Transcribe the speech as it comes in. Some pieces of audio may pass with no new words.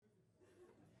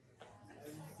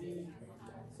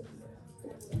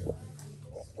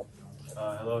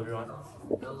Hello, everyone.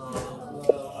 Hello.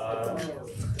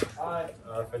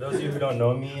 For those of you who don't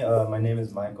know me, my name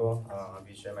is Michael. I'll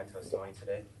be sharing my testimony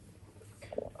today.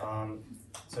 Um,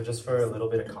 so, just for a little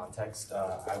bit of context,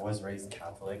 I was raised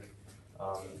Catholic,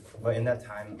 um, but in that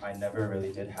time, I never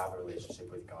really did have a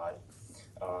relationship with God.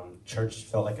 Church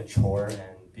felt like a chore,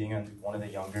 and being one of the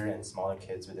younger and smaller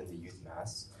kids within the youth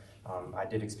mass, I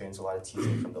did experience a lot of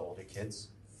teasing from the older kids.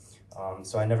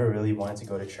 So I never really wanted to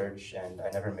go to church, and I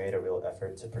never made a real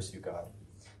effort to pursue God.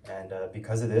 And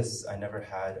because of this, I never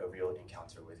had a real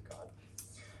encounter with God.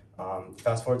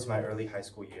 Fast forward to my early high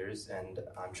school years, and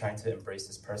I'm trying to embrace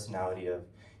this personality of,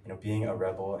 being a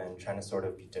rebel and trying to sort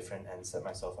of be different and set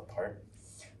myself apart.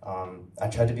 I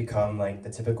tried to become like the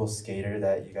typical skater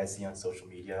that you guys see on social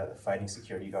media, fighting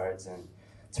security guards and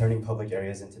turning public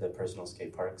areas into the personal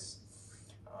skate parks.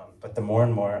 But the more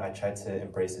and more I tried to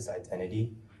embrace this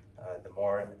identity, the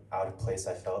more out of place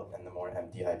I felt and the more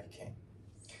empty I became.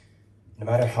 No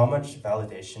matter how much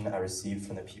validation I received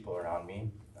from the people around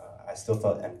me, I still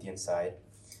felt empty inside,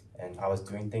 and I was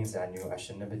doing things that I knew I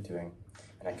shouldn't have been doing,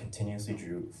 and I continuously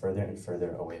drew further and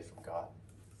further away from God.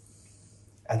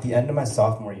 At the end of my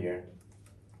sophomore year,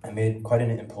 I made quite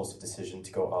an impulsive decision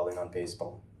to go all in on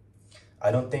baseball.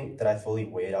 I don't think that I fully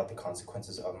weighed out the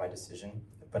consequences of my decision,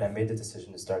 but I made the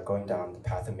decision to start going down the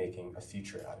path of making a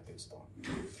future out of baseball,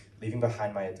 leaving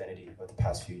behind my identity of the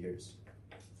past few years.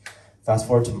 Fast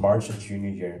forward to March of junior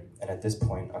year, and at this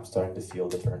point, I'm starting to feel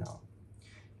the burnout.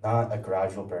 Not a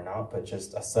gradual burnout, but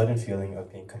just a sudden feeling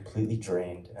of being completely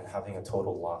drained and having a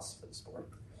total loss for the sport.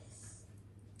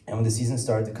 And when the season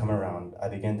started to come around, I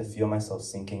began to feel myself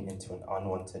sinking into an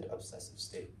unwanted, obsessive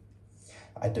state.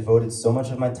 I devoted so much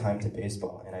of my time to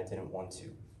baseball, and I didn't want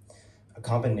to. A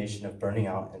combination of burning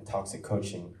out and toxic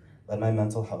coaching led my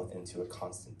mental health into a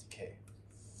constant decay.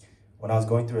 When I was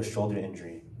going through a shoulder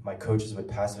injury, my coaches would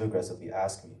passive-aggressively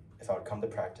ask me if I would come to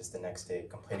practice the next day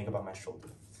complaining about my shoulder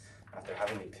after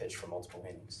having me pitch for multiple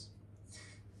innings.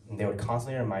 And they would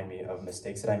constantly remind me of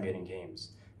mistakes that I made in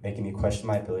games, making me question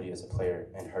my ability as a player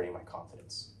and hurting my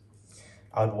confidence.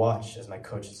 I would watch as my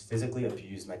coaches physically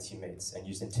abused my teammates and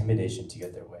used intimidation to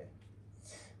get their way.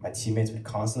 My teammates would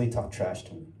constantly talk trash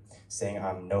to me, saying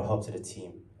I'm no help to the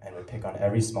team, and would pick on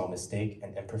every small mistake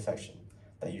and imperfection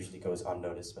that usually goes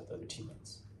unnoticed with other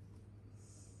teammates.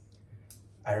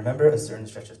 I remember a certain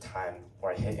stretch of time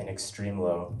where I hit an extreme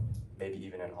low, maybe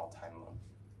even an all-time low.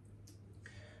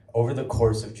 Over the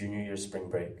course of junior year spring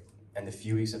break and the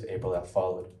few weeks of April that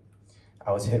followed,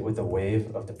 I was hit with a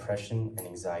wave of depression and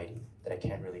anxiety that I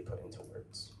can't really put into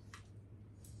words.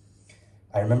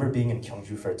 I remember being in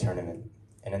Gyeongju for a tournament,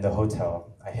 and in the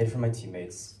hotel, I hid from my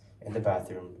teammates in the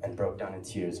bathroom and broke down in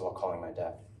tears while calling my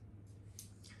dad.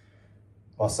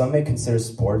 While some may consider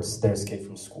sports their escape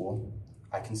from school,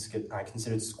 I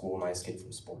considered school my escape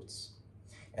from sports.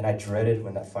 And I dreaded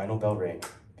when that final bell rang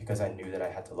because I knew that I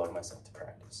had to lug myself to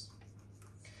practice.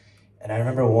 And I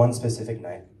remember one specific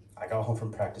night, I got home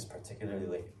from practice particularly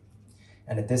late.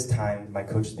 And at this time, my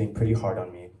coach was being pretty hard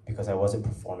on me because I wasn't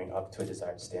performing up to a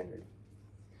desired standard.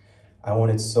 I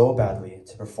wanted so badly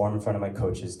to perform in front of my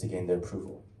coaches to gain their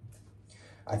approval.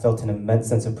 I felt an immense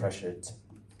sense of pressure to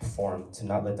perform, to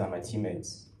not let down my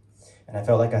teammates. And I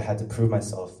felt like I had to prove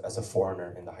myself as a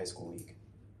foreigner in the high school league.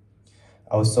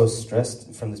 I was so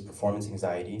stressed from this performance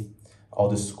anxiety, all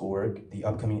the schoolwork, the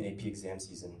upcoming AP exam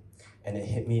season, and it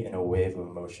hit me in a wave of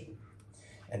emotion.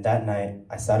 And that night,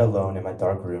 I sat alone in my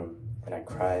dark room, and I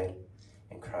cried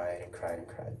and cried and cried and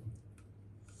cried.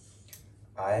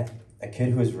 I, a kid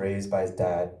who was raised by his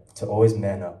dad to always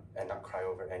man up and not cry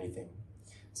over anything,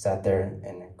 sat there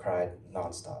and cried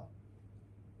nonstop.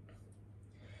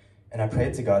 And I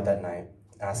prayed to God that night,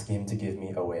 asking him to give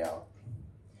me a way out.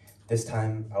 This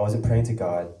time, I wasn't praying to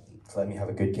God to let me have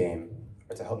a good game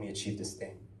or to help me achieve this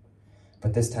thing.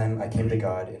 But this time, I came to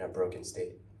God in a broken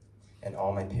state, and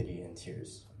all my pity and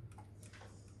tears.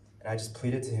 And I just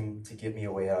pleaded to him to give me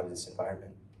a way out of this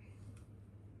environment.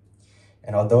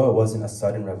 And although it wasn't a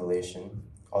sudden revelation,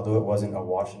 although it wasn't a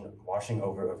washing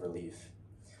over of relief,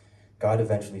 God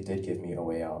eventually did give me a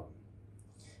way out.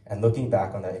 And looking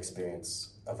back on that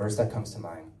experience, a verse that comes to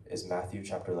mind is Matthew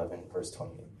chapter 11, verse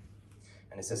 28.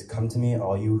 And it says, "Come to me,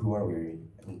 all you who are weary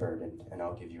and burdened, and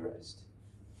I'll give you rest."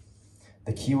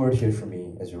 The key word here for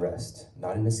me is rest,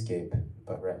 not an escape,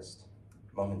 but rest,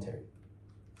 momentary.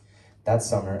 That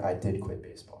summer, I did quit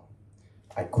baseball.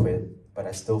 I quit, but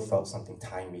I still felt something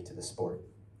tying me to the sport.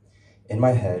 In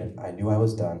my head, I knew I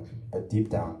was done, but deep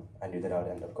down, I knew that I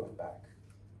would end up going back.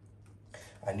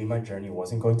 I knew my journey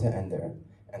wasn't going to end there,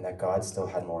 and that God still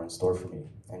had more in store for me,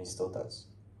 and he still does.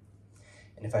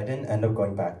 And if I didn't end up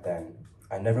going back then,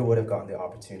 I never would have gotten the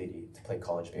opportunity to play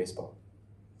college baseball.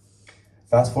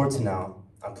 Fast forward to now,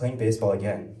 I'm playing baseball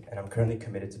again, and I'm currently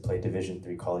committed to play Division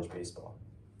III college baseball.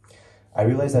 I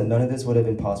realize that none of this would have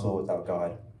been possible without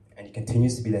God, and He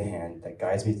continues to be the hand that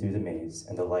guides me through the maze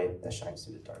and the light that shines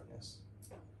through the darkness.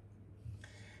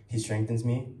 He strengthens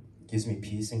me, gives me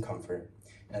peace and comfort,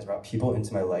 and has brought people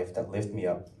into my life that lift me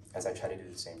up as I try to do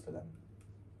the same for them.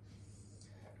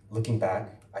 Looking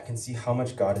back, I can see how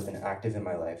much God has been active in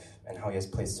my life and how He has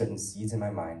placed certain seeds in my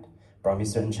mind, brought me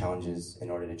certain challenges in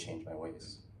order to change my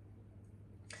ways.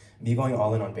 Me going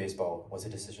all in on baseball was a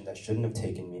decision that should have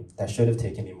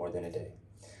taken me more than a day,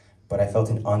 but I felt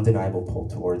an undeniable pull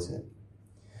towards it.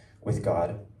 With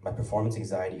God, my performance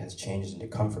anxiety has changed into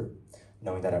comfort,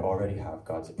 knowing that I already have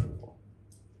God's approval.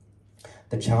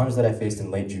 The challenge that I faced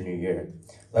in late junior year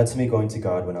led to me going to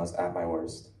God when I was at my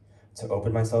worst, to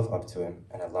open myself up to Him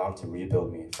and allow Him to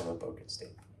rebuild me from a broken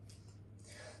state.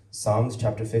 Psalms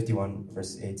chapter 51,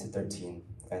 verses 8 to 13,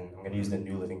 and I'm going to use the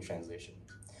New Living Translation,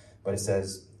 but it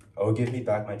says, "Oh, give me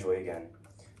back my joy again.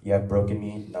 You have broken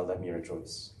me, now let me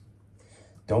rejoice.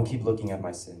 Don't keep looking at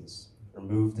my sins.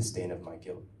 Remove the stain of my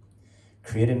guilt.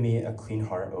 Create in me a clean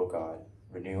heart, O God.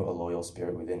 Renew a loyal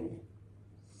spirit within me.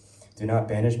 Do not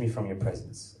banish me from your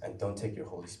presence, and don't take your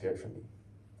Holy Spirit from me.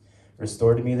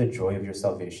 Restore to me the joy of your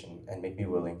salvation, and make me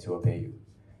willing to obey you.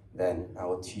 Then I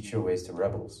will teach your ways to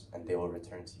rebels, and they will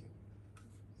return to you."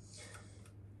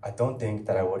 I don't think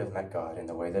that I would have met God in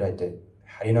the way that I did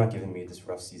had He not given me this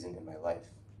rough season in my life.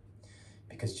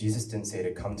 Because Jesus didn't say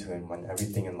to come to Him when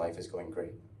everything in life is going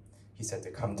great. He said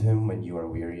to come to Him when you are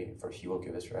weary, for He will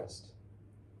give us rest.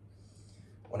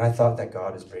 When I thought that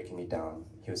God was breaking me down,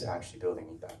 He was actually building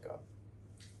me back up.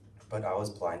 But I was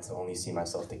blind to only see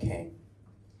myself decaying.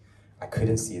 I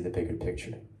couldn't see the bigger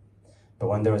picture. But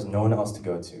when there was no one else to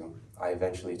go to, I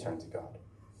eventually turned to God,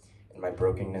 in my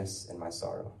brokenness and my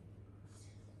sorrow.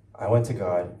 I went to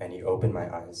God, and He opened my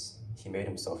eyes. He made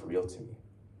Himself real to me.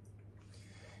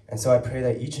 And so I pray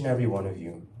that each and every one of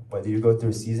you, whether you go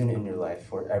through a season in your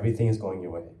life where everything is going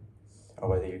your way, or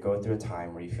whether you go through a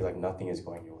time where you feel like nothing is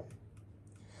going your way,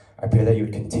 I pray that you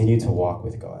would continue to walk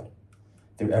with God.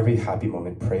 Through every happy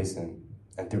moment, praise Him,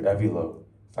 and through every low,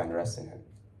 find rest in Him.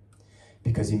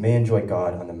 Because you may enjoy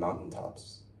God on the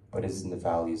mountaintops, but it is in the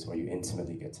valleys where you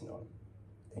intimately get to know Him.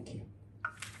 Thank you.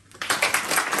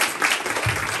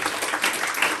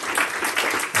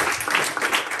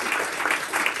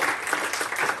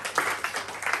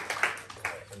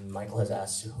 And Michael has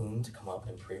asked Suhoon to come up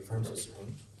and pray for him, so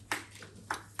Suhoon.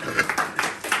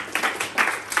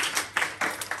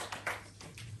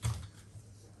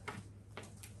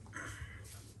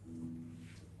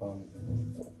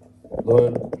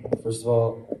 Lord, first of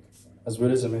all, as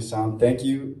weird as it may sound, thank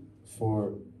you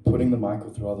for putting the Michael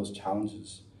through all those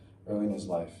challenges early in his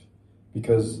life.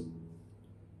 Because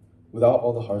without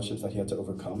all the hardships that he had to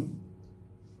overcome,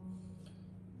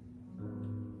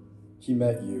 he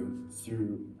met you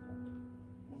through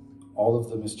all of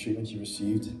the mistreatment he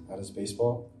received at his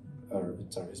baseball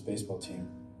team.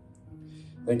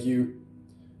 Thank you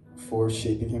for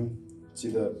shaping him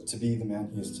to be the man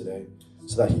he is today,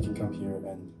 so that he can come here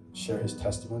and share his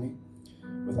testimony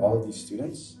with all of these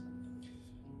students.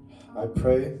 I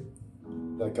pray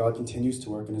that God continues to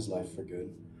work in his life for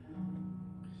good,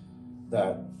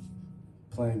 that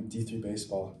playing D3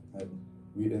 baseball at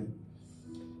Wheaton,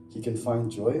 he can find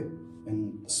joy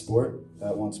in the sport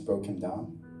that once broke him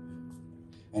down,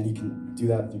 and he can do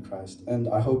that through Christ. And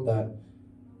I hope that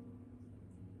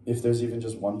if there's even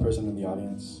just one person in the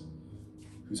audience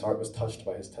whose heart was touched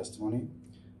by his testimony,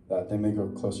 that they may go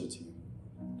closer to you.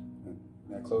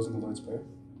 May I close in the Lord's Prayer?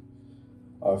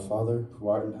 Our Father, who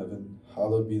art in heaven,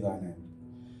 hallowed be thy name.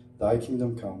 Thy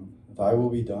kingdom come, thy will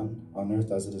be done, on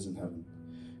earth as it is in heaven.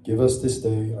 Give us this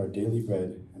day our daily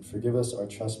bread, and forgive us our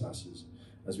trespasses,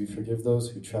 as we forgive those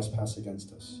who trespass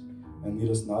against us. And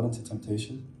lead us not into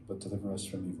temptation, but deliver us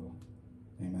from evil.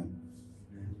 Amen.